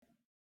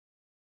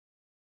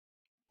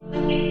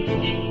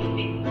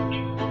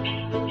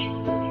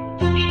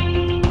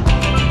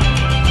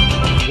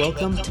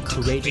Welcome to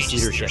Courageous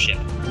Leadership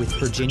with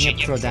Virginia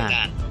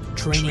Prodan,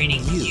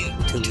 training you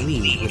to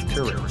lead with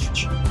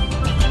courage.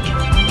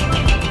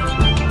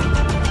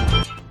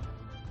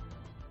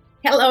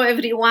 Hello,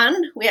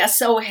 everyone. We are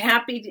so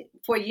happy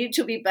for you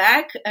to be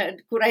back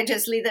at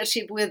Courageous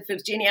Leadership with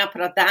Virginia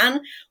Prodan.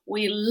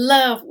 We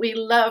love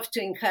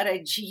to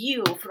encourage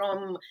you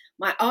from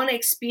my own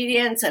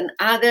experience and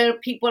other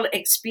people's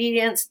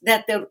experience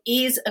that there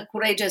is a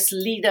courageous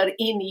leader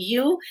in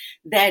you,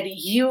 that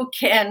you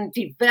can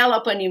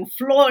develop and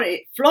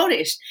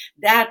flourish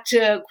that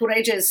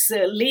courageous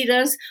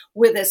leaders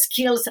with the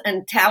skills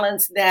and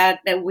talents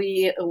that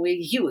we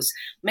use.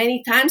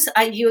 Many times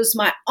I use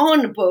my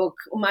own book,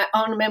 my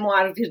own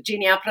memoir,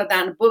 Virginia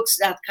Prodan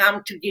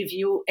books.com, to give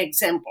you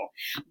example.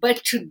 But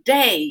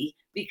today,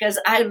 because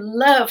I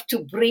love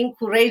to bring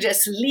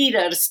courageous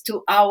leaders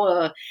to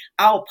our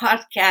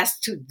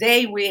podcast.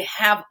 Today we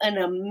have an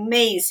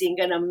amazing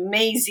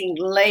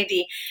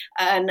lady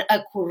and a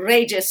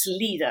courageous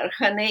leader.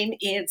 Her name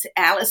is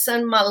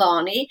Alison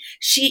Maloni.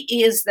 She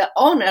is the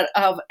owner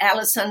of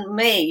Alison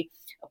May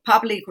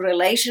Public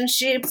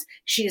Relationships.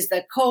 She's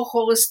the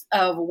co-host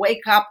of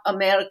Wake Up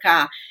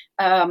America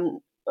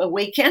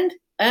Weekend,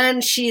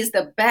 and she's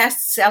the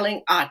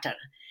best-selling author.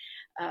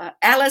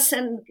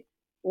 Alison,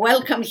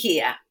 welcome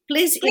here.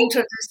 Please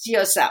introduce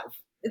yourself.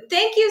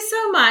 Thank you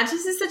so much.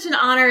 This is such an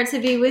honor to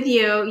be with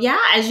you. Yeah,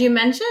 as you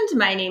mentioned,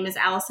 my name is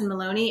Alison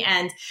Maloni,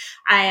 and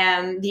I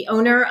am the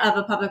owner of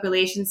a public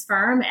relations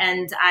firm.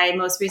 And I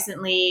most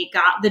recently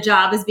got the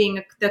job as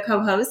being the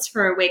co-host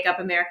for Wake Up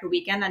America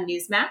Weekend on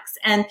Newsmax,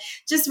 and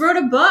just wrote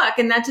a book,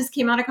 and that just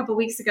came out a couple of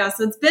weeks ago.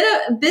 So it's been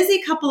a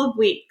busy couple of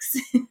weeks.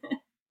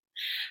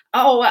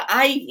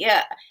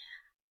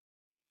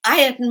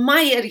 I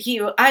admire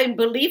you. I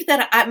believe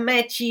that I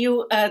met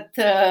you at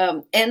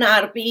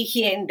NRB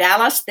here in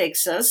Dallas,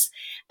 Texas.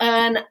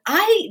 And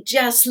I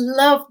just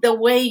love the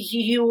way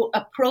you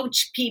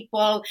approach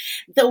people,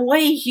 the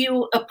way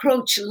you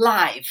approach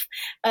life.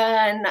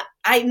 And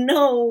I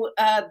know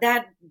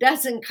that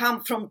doesn't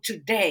come from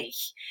today.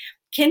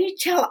 Can you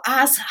tell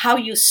us how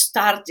you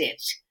started?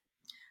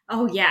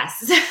 Oh,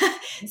 yes.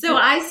 So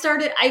I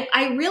started,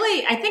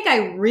 I think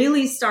I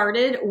really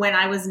started when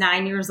I was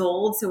 9 years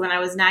old. So when I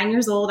was 9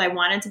 years old, I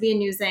wanted to be a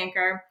news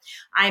anchor.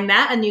 I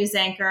met a news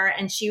anchor,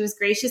 and she was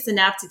gracious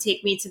enough to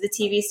take me to the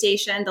TV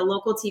station, the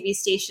local TV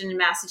station in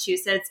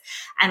Massachusetts.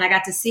 And I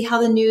got to see how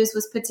the news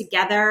was put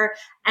together.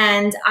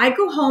 And I'd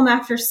go home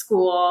after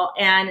school,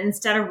 and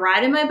instead of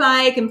riding my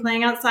bike and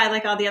playing outside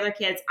like all the other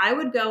kids, I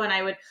would go and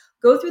I would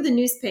go through the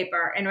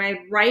newspaper and I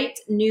write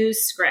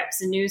news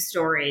scripts and news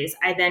stories.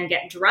 I then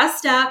get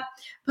dressed up,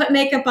 put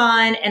makeup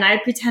on, and I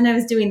pretend I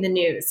was doing the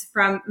news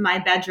from my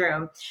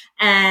bedroom.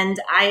 And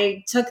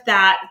I took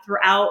that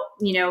throughout,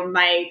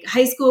 my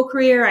high school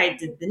career. I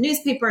did the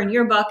newspaper and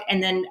yearbook,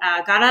 and then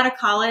got out of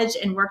college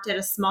and worked at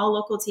a small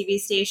local TV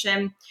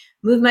station,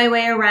 moved my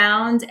way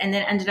around, and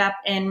then ended up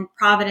in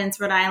Providence,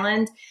 Rhode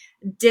Island.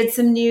 Did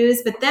some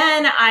news, but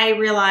then I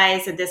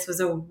realized that this was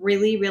a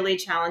really, really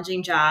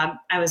challenging job.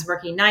 I was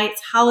working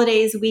nights,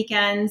 holidays,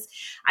 weekends.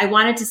 I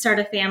wanted to start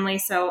a family,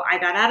 so I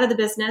got out of the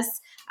business,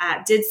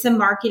 did some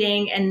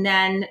marketing, and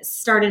then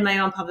started my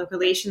own public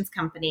relations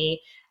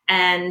company.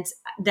 And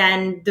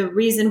then the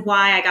reason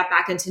why I got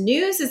back into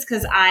news is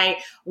because I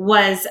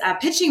was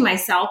pitching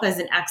myself as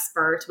an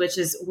expert, which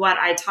is what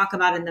I talk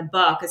about in the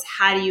book, is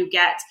how do you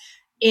get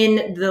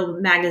in the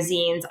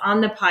magazines, on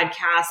the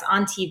podcast,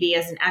 on TV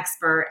as an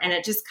expert. And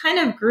it just kind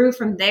of grew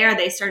from there.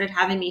 They started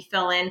having me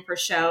fill in for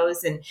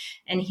shows, and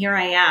here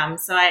I am.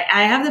 So I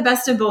have the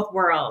best of both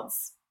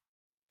worlds.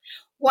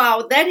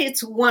 Wow, that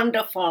is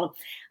wonderful.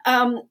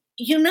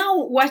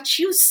 What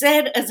you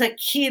said as a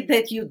kid,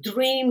 that you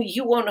dream,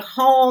 you went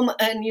home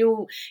and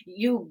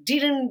you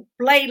didn't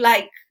play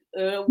like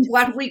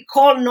what we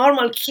call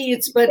normal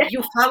kids, but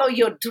you follow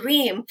your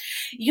dream.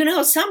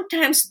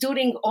 Sometimes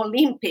during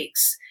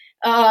Olympics,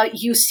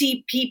 you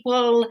see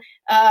people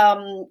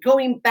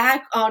going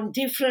back on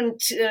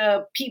different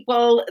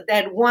people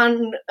that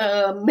won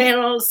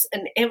medals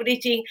and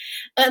everything.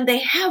 And they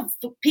have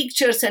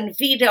pictures and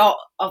video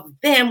of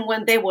them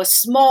when they were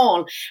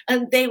small,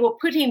 and they were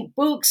putting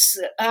books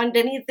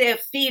underneath their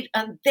feet,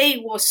 and they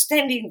were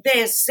standing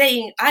there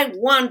saying, I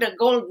won the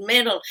gold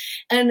medal.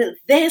 And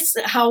that's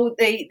how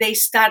they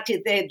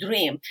started their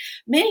dream.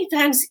 Many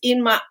times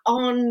in my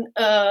own,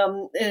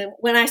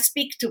 when I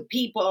speak to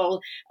people,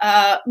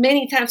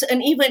 many times,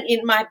 and even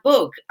in my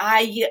book,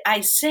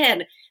 I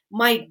said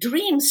my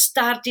dream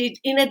started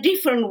in a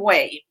different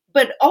way.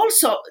 But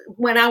also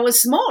when I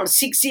was small,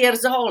 6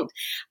 years old,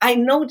 I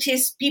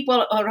noticed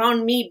people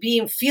around me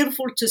being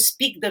fearful to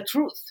speak the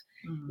truth,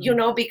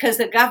 because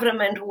the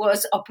government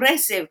was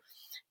oppressive.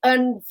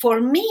 And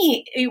for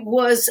me, it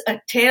was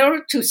a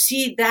terror to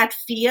see that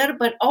fear,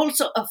 but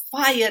also a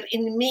fire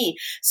in me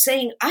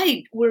saying,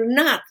 I will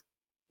not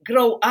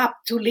grow up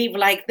to live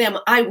like them.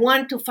 I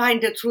want to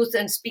find the truth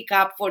and speak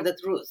up for the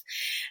truth.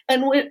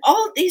 And with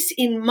all this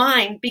in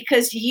mind,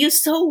 because you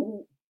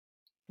so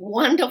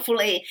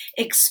wonderfully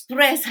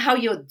express how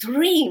you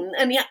dream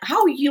and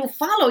how you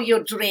follow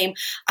your dream.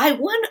 I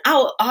want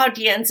our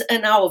audience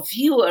and our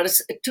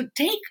viewers to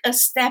take a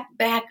step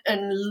back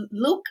and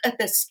look at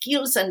the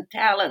skills and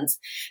talents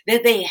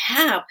that they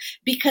have,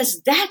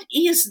 because that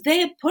is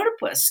their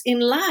purpose in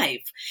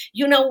life.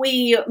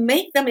 We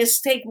make the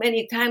mistake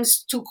many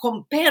times to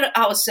compare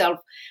ourselves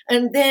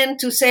and then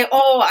to say,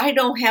 oh, I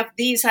don't have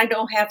this, I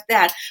don't have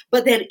that.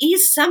 But there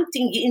is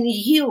something in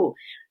you,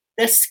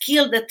 the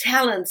skill, the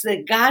talents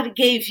that God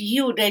gave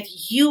you, that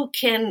you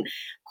can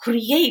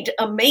create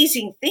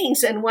amazing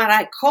things, and what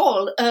I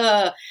call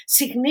a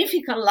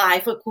significant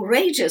life, a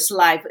courageous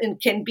life,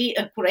 and can be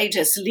a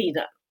courageous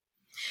leader.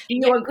 Do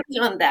you agree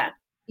on that?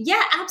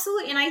 Yeah,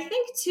 absolutely. And I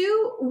think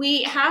too,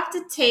 we have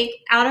to take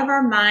out of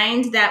our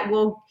mind that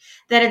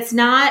it's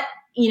not,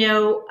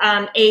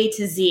 A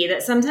to Z,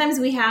 that sometimes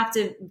we have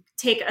to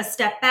take a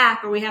step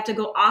back, or we have to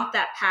go off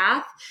that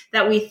path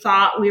that we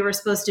thought we were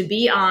supposed to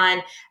be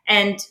on,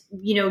 and,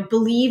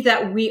 believe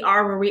that we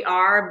are where we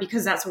are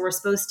because that's where we're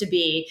supposed to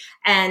be.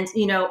 And,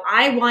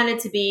 I wanted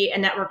to be a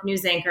network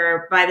news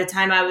anchor by the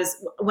time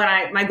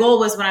my goal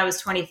was when I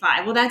was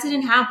 25. Well, that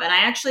didn't happen. I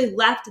actually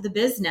left the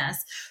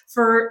business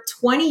for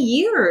 20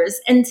 years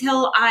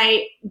until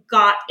I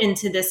got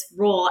into this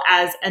role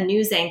as a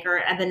news anchor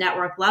at the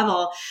network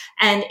level.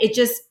 And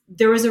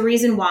there was a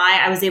reason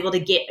why I was able to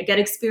get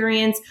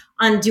experience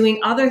on doing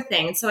other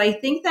things. So I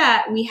think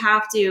that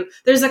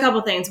there's a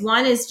couple things.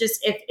 One is just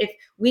if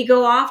we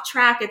go off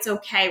track, it's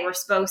okay. We're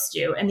supposed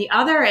to. And the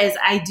other is,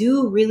 I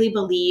do really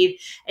believe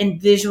in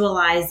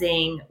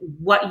visualizing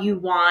what you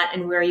want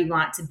and where you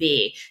want to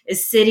be.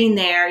 Is sitting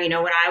there, when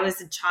I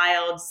was a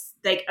child,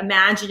 like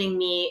imagining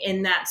me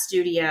in that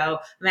studio,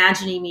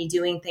 imagining me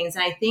doing things.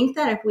 And I think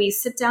that if we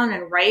sit down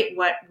and write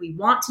what we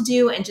want to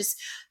do and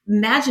just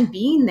imagine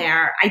being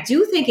there, I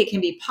do think it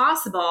can be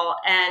possible.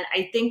 And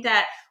I think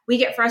that we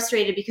get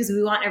frustrated because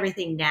we want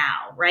everything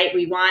now, right?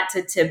 We want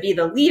to be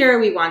the leader.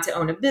 We want to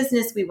own a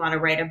business. We want to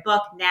write a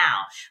book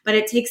now, but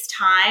it takes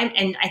time.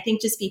 And I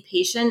think just be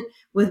patient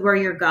with where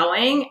you're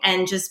going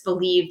and just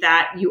believe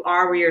that you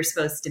are where you're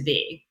supposed to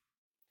be.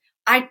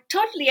 I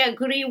totally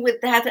agree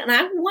with that. And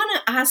I want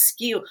to ask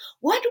you,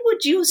 what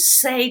would you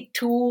say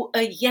to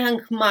a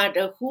young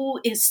mother who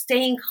is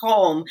staying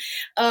home,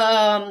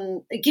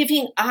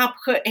 giving up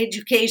her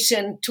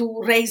education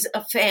to raise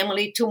a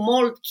family, to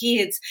mold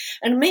kids,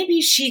 and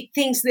maybe she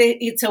thinks that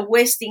it's a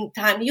wasting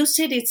time? You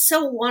said it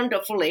so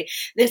wonderfully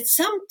that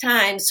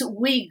sometimes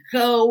we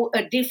go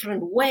a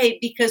different way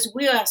because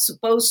we are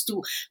supposed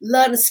to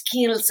learn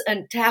skills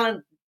and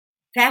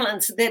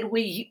talents that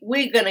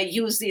we're going to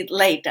use it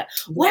later.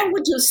 Yeah. What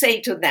would you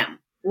say to them?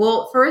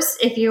 Well,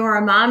 first, if you're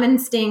a mom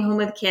and staying home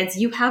with kids,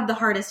 you have the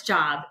hardest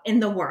job in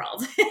the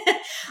world.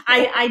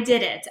 I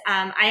did it.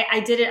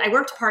 I did it. I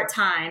worked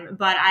part-time,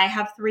 but I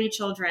have 3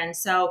 children.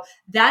 So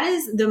that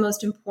is the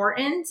most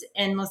important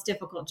and most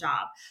difficult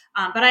job.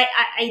 But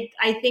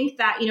I think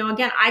that,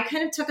 again, I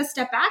kind of took a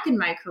step back in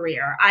my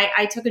career.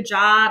 I took a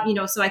job,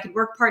 so I could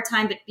work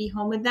part-time, but be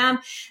home with them.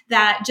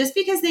 That just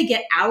because they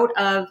get out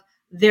of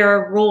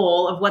their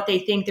role of what they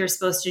think they're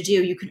supposed to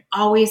do, you can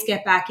always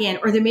get back in,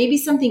 or there may be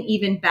something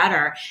even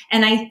better.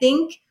 And I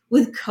think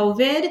with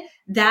COVID,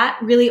 that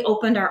really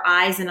opened our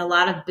eyes and a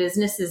lot of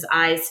businesses'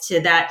 eyes to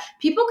that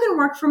people can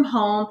work from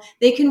home.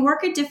 They can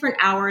work at different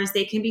hours.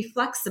 They can be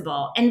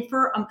flexible. And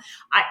for,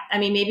 I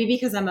mean, maybe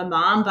because I'm a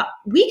mom, but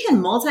we can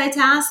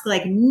multitask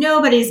like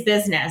nobody's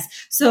business.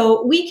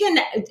 So we can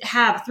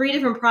have 3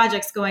 different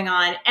projects going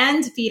on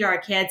and feed our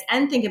kids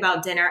and think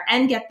about dinner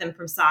and get them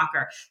from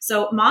soccer.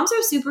 So moms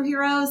are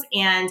superheroes,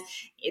 and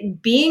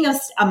being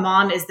a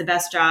mom is the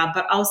best job.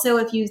 But also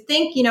if you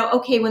think,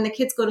 okay, when the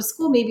kids go to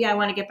school, maybe I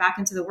want to get back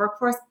into the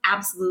workforce.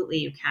 Absolutely,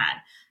 you can.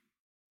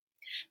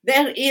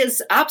 That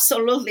is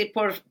absolutely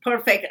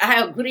perfect.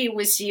 I agree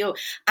with you.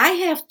 I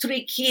have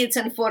 3 kids,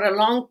 and for a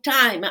long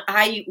time,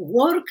 I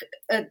work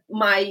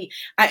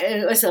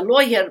as a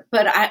lawyer,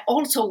 but I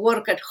also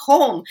work at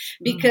home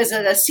because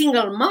as a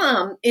single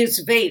mom,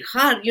 it's very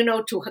hard,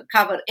 to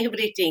cover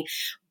everything.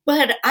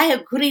 But I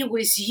agree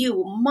with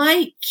you.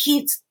 My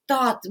kids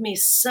taught me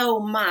so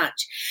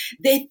much.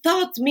 They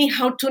taught me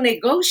how to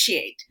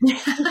negotiate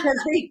because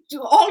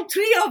all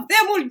 3 of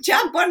them would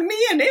jump on me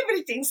and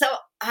everything. So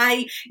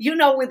I,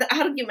 with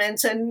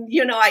arguments and,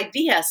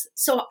 ideas.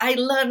 So I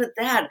learned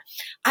that.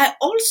 I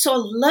also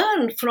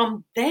learned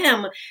from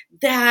them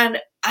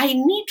that I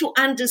need to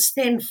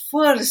understand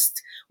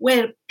first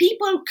where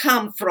people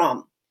come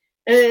from.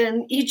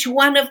 And each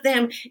one of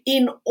them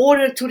in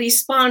order to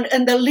respond,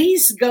 and the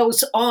list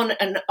goes on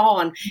and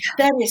on.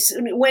 That is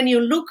when you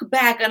look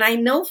back, and I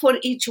know for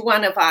each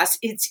one of us,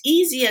 it's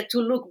easier to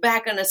look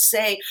back and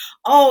say,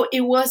 oh,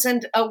 it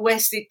wasn't a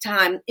wasted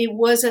time. It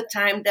was a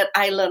time that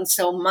I learned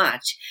so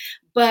much.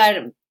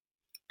 But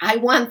I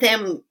want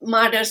them,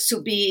 mothers,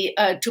 to be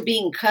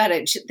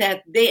encouraged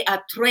that they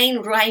are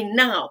trained right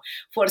now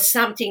for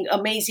something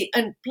amazing.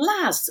 And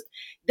plus,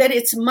 that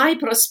it's my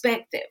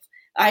perspective.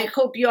 I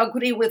hope you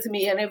agree with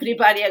me and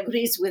everybody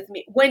agrees with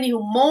me. When you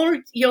mold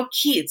your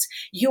kids,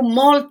 you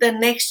mold the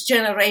next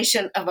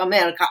generation of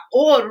America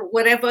or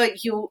wherever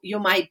you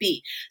might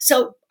be.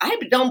 So I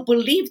don't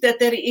believe that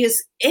there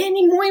is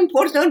any more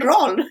important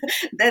role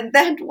than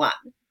that one.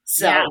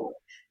 So. Yeah.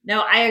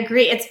 No, I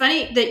agree. It's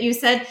funny that you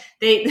said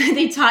they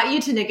they taught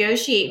you to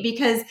negotiate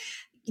because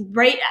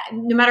right,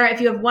 no matter if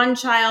you have one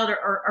child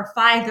or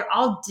five, they're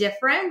all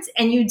different.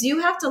 And you do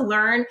have to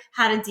learn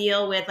how to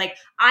deal with, like,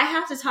 I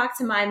have to talk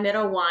to my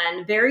middle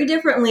one very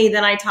differently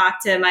than I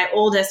talk to my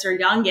oldest or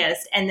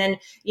youngest. And then,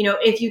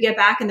 if you get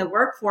back in the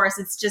workforce,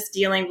 it's just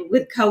dealing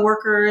with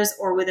coworkers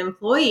or with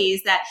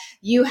employees that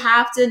you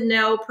have to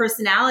know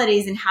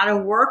personalities and how to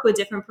work with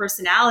different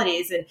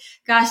personalities. And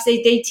gosh,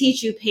 they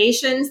teach you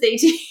patience. They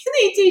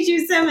teach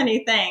you so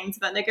many things,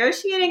 but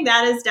negotiating,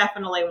 that is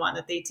definitely one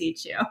that they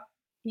teach you.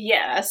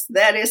 Yes,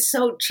 that is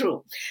so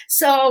true.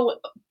 So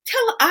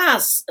tell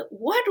us,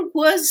 what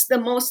was the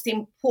most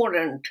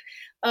important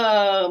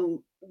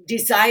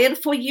desire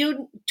for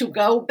you to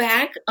go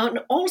back? And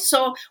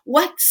also,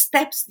 what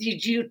steps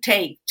did you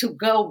take to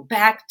go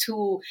back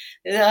to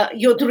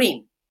your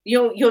dream,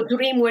 your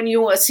dream when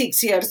you were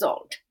 6 years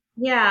old?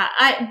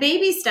 Yeah,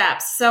 baby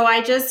steps. So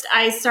I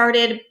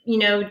started,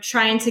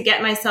 trying to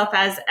get myself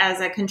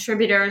as a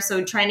contributor.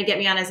 So trying to get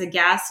me on as a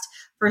guest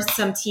for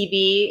some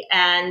TV,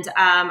 and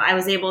I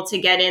was able to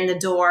get in the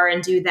door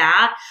and do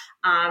that.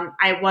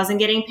 I wasn't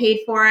getting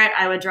paid for it.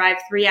 I would drive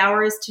 3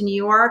 hours to New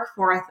York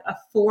for a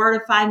 4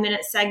 to 5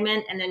 minute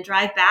segment and then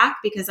drive back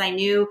because I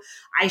knew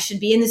I should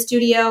be in the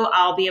studio.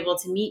 I'll be able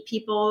to meet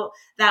people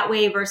that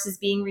way versus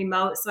being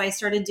remote. So I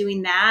started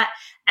doing that.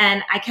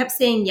 And I kept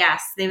saying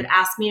yes. They would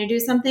ask me to do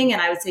something and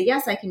I would say,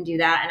 yes, I can do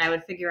that. And I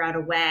would figure out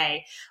a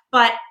way.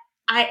 But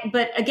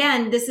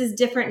again, this is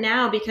different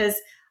now because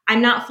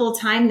I'm not full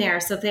time there.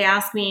 So if they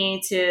ask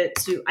me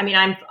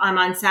I'm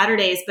on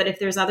Saturdays, but if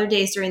there's other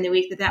days during the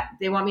week that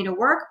they want me to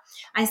work,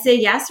 I say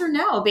yes or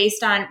no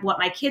based on what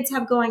my kids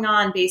have going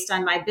on, based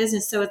on my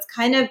business. So it's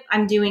kind of,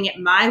 I'm doing it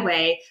my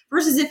way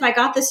versus if I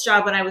got this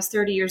job when I was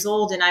 30 years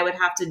old and I would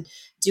have to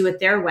do it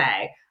their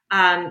way.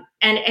 And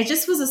it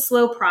just was a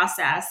slow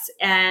process.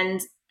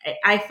 And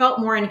I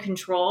felt more in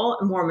control,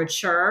 more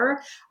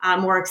mature,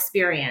 more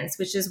experienced,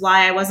 which is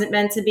why I wasn't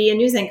meant to be a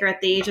news anchor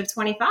at the age of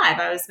 25.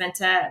 I was meant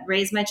to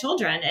raise my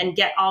children and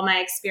get all my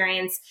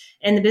experience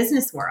in the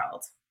business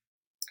world.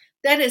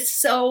 That is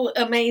so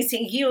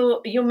amazing.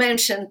 You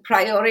mentioned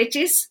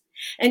priorities,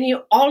 and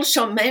you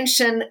also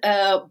mentioned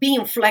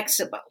being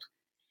flexible,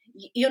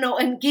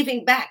 and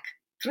giving back.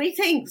 3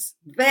 things,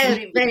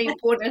 very, very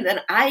important.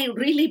 And I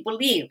really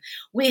believe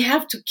we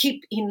have to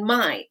keep in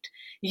mind.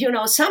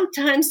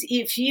 Sometimes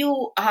if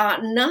you are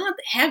not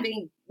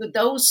having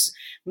those,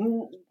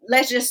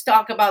 let's just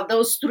talk about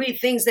those 3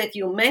 things that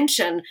you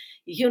mentioned,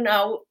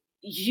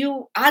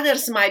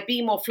 others might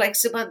be more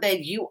flexible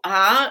than you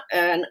are,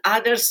 and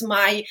others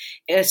might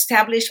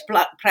establish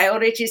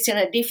priorities in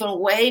a different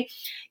way.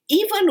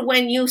 Even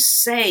when you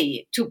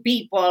say to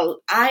people,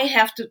 I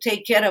have to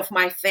take care of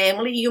my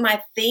family, you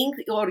might think,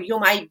 or you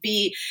might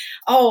be,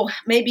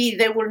 maybe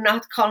they will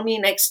not call me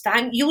next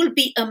time. You will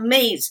be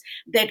amazed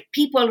that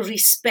people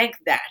respect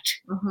that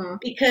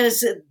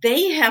because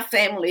they have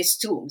families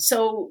too.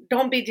 So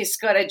don't be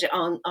discouraged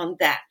on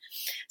that.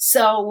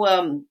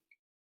 So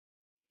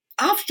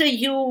after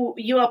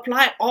you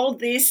apply all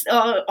this,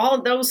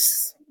 all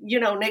those,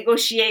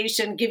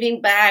 negotiation, giving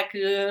back,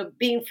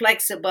 being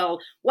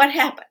flexible, what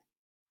happened?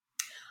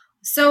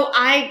 So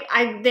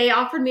they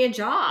offered me a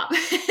job, which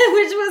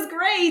was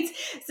great.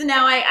 So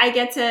now I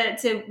get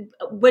to,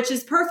 which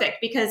is perfect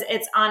because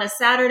it's on a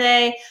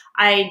Saturday.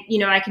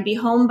 I can be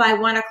home by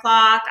 1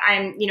 o'clock.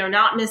 I'm,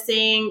 not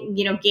missing,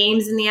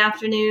 games in the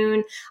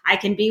afternoon. I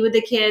can be with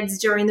the kids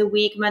during the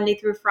week, Monday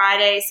through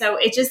Friday. So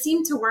it just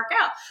seemed to work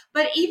out.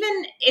 But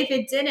even if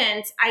it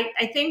didn't,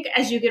 I think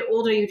as you get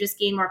older, you just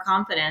gain more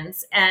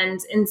confidence. And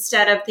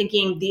instead of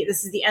thinking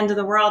this is the end of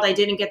the world, I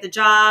didn't get the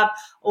job,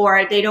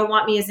 or they don't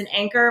want me as an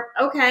anchor.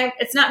 Okay,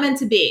 it's not meant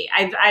to be.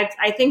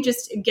 I think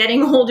just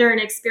getting older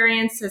and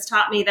experience has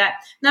taught me that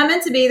not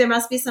meant to be. There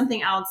must be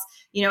something else,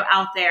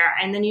 out there.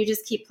 And then you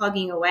just keep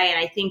plugging away. And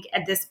I think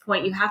at this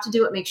point, you have to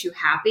do what makes you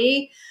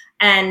happy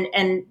and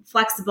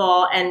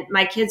flexible. And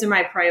my kids are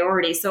my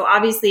priority. So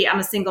obviously I'm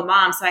a single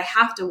mom, so I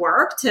have to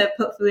work to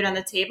put food on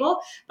the table,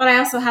 but I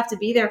also have to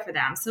be there for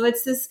them. So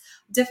it's this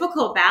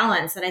difficult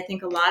balance that I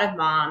think a lot of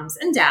moms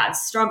and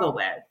dads struggle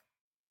with.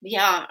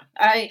 Yeah,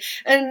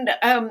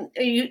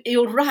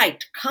 you're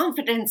right.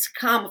 Confidence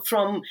comes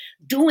from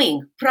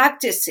doing,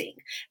 practicing,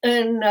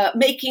 and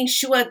making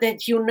sure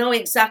that you know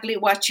exactly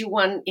what you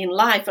want in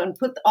life and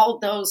put all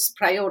those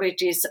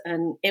priorities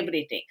and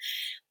everything.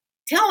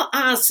 Tell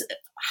us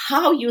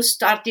how you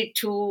started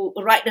to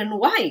write and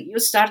why you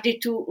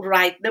started to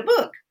write the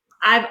book.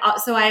 I've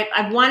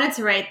wanted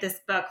to write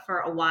this book for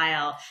a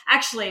while.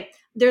 Actually,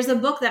 there's a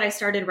book that I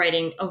started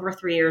writing over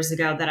 3 years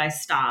ago that I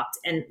stopped,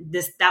 and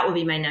that will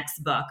be my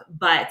next book.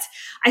 But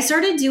I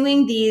started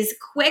doing these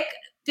quick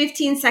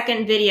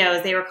 15-second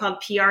videos. They were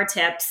called PR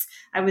tips.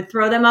 I would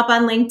throw them up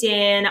on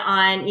LinkedIn,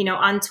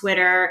 on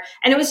Twitter.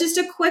 And it was just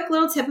a quick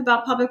little tip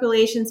about public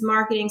relations,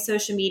 marketing,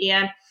 social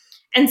media.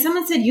 And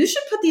someone said, you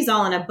should put these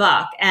all in a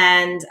book.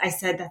 And I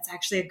said, that's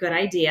actually a good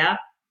idea.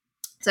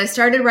 So I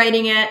started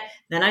writing it,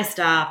 then I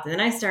stopped,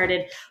 then I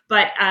started.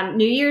 But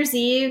New Year's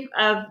Eve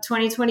of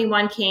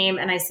 2021 came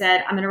and I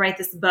said, I'm going to write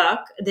this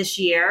book this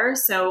year.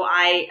 So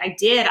I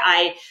did.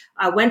 I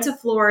went to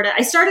Florida.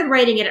 I started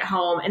writing it at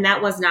home and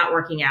that was not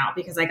working out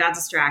because I got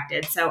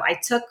distracted. So I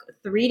took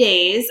 3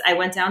 days. I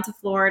went down to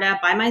Florida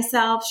by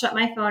myself, shut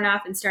my phone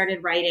off and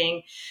started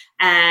writing.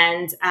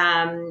 And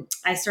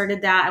I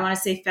started that, I want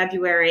to say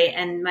February,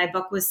 and my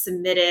book was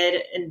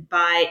submitted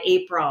by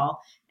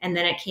April. And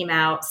then it came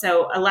out.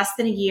 So a less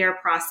than a year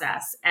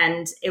process.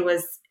 And it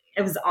was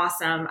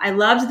awesome. I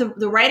loved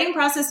the writing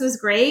process was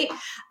great.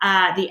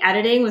 The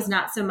editing was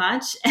not so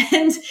much.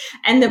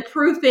 And the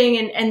proofing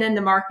and then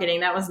the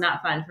marketing, that was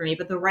not fun for me,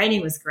 but the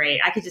writing was great.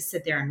 I could just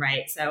sit there and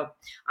write. So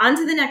on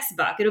to the next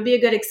book. It'll be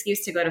a good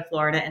excuse to go to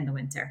Florida in the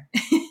winter.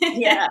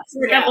 Yeah.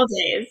 For a couple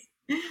days.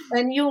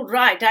 And you're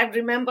right. I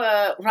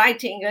remember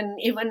writing, and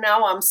even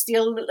now I'm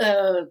still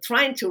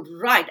trying to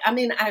write. I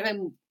mean,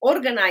 I'm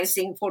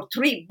organizing for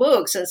 3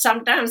 books, and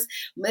sometimes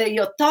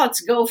your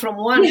thoughts go from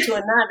one to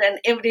another and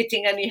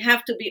everything, and you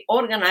have to be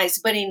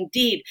organized. But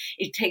indeed,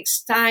 it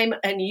takes time,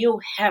 and you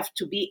have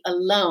to be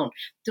alone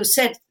to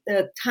set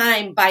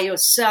time by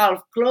yourself,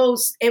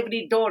 close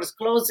every door,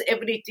 close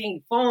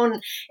everything,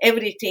 phone,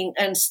 everything,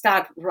 and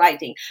start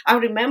writing. I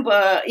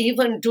remember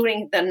even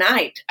during the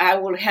night, I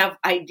will have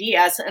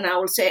ideas and I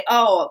will say,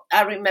 oh,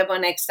 I remember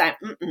next time.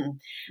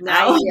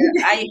 No.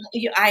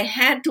 I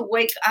had to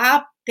wake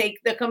up,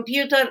 take the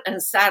computer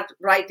and start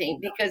writing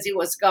because it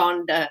was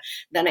gone the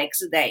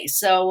next day.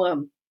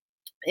 So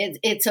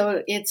it's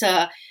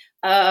a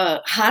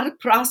hard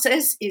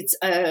process. It's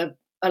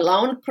a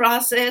long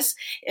process,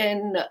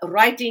 and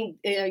writing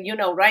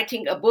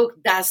a book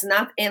does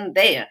not end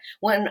there.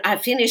 When I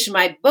finished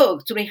my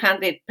book,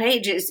 300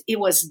 pages, it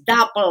was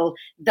double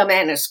the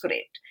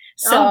manuscript.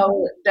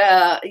 So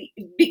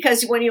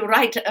because when you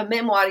write a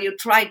memoir, you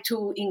try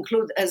to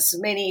include as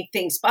many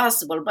things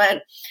possible.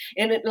 But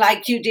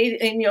like you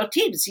did in your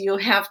tips, you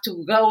have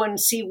to go and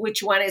see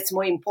which one is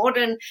more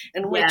important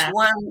and which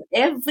one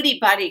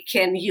everybody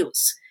can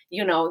use.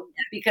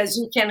 Because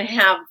you can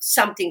have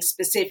something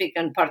specific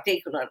and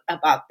particular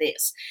about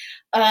this.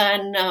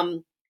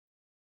 And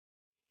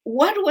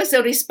what was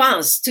the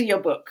response to your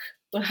book?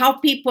 How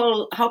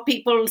people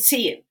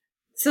see it?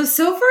 So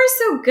far,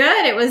 so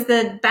good. It was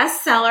the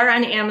bestseller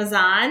on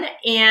Amazon,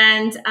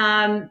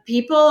 and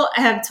people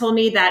have told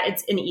me that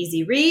it's an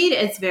easy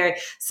read.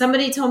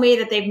 Somebody told me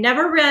that they've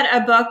never read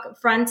a book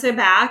front to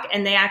back,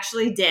 and they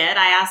actually did.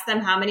 I asked them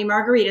how many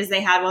margaritas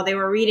they had while they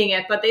were reading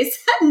it, but they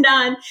said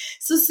none.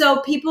 So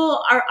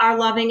people are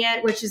loving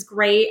it, which is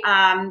great.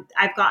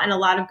 I've gotten a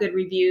lot of good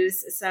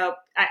reviews. So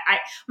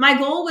my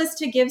goal was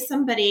to give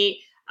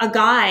somebody a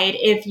guide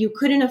if you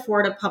couldn't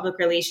afford a public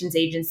relations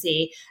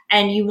agency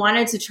and you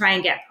wanted to try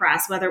and get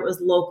press, whether it was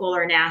local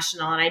or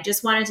national. And I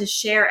just wanted to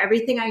share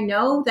everything I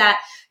know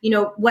that,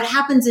 what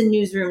happens in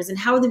newsrooms and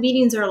how the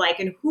meetings are like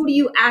and who do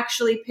you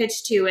actually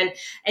pitch to.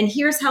 And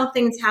here's how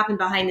things happen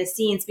behind the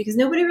scenes, because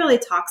nobody really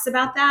talks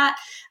about that.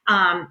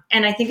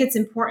 And I think it's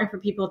important for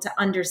people to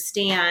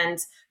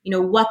understand,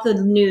 what the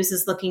news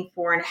is looking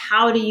for and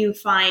how do you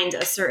find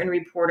a certain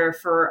reporter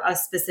for a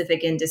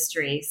specific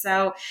industry.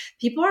 So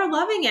people are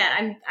loving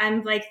it.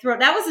 I'm like,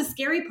 that was a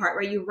scary part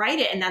where you write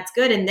it and that's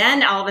good. And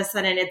then all of a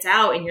sudden it's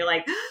out and you're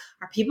like,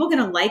 are people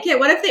going to like it?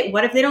 What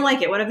if they don't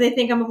like it? What if they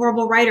think I'm a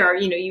horrible writer?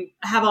 You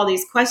have all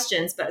these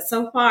questions, but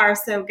so far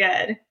so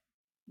good.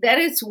 That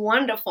is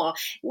wonderful.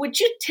 Would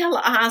you tell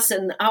us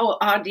and our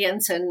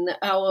audience and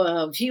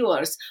our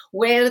viewers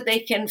where they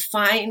can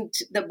find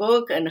the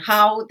book and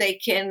how they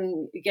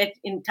can get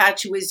in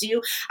touch with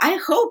you? I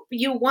hope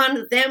you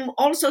want them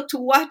also to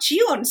watch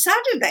you on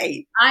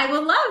Saturday. I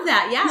would love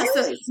that. Yeah. Yes.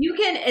 So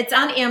it's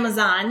on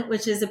Amazon,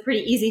 which is a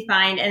pretty easy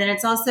find. And then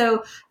it's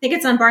also, I think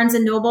it's on Barnes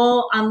and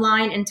Noble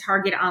online and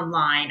Target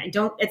online.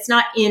 It's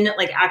not in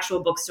like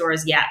actual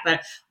bookstores yet,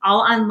 but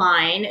all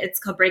online. It's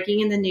called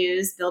Breaking in the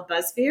News, Build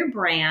Buzz for Your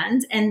Brand.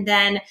 And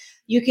then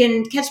you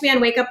can catch me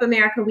on Wake Up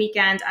America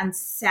Weekend on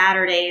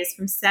Saturdays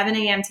from 7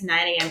 a.m. to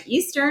 9 a.m.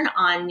 Eastern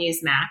on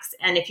Newsmax.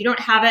 And if you don't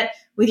have it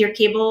with your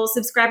cable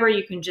subscriber,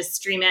 you can just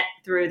stream it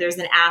through. There's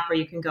an app or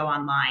you can go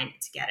online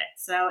to get it.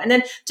 So, and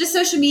then just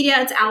social media,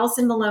 it's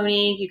Alison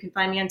Maloni. You can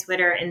find me on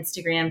Twitter,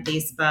 Instagram,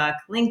 Facebook,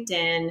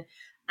 LinkedIn.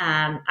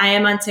 I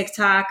am on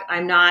TikTok.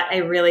 I'm not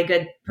a really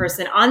good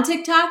person on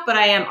TikTok, but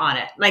I am on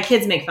it. My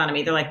kids make fun of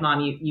me. They're like,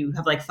 Mom, you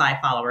have like 5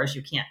 followers.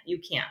 You can't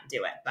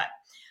do it, but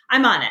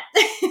I'm on it.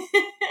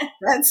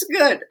 That's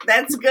good.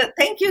 That's good.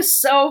 Thank you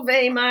so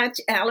very much,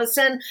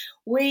 Alison.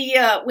 We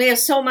have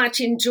so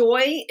much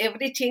enjoy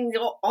everything,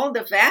 all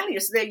the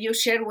values that you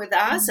share with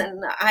us. Mm-hmm.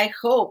 And I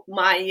hope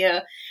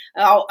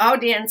our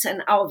audience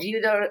and our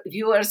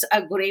viewers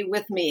agree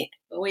with me.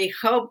 We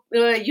hope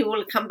you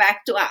will come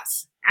back to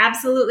us.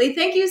 Absolutely.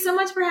 Thank you so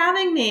much for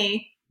having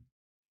me.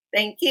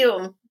 Thank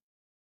you.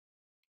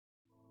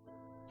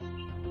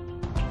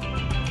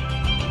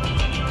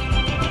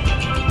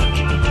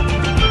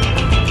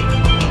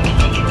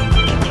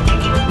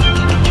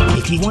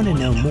 If you want to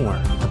know more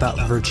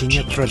about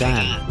Virginia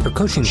Prodan, her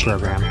coaching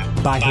program,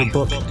 buy her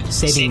book,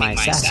 Saving My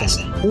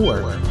Assassin,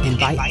 or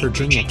invite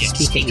Virginia to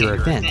speak at your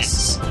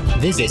events,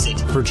 visit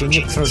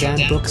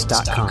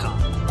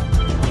virginiaprodanbooks.com.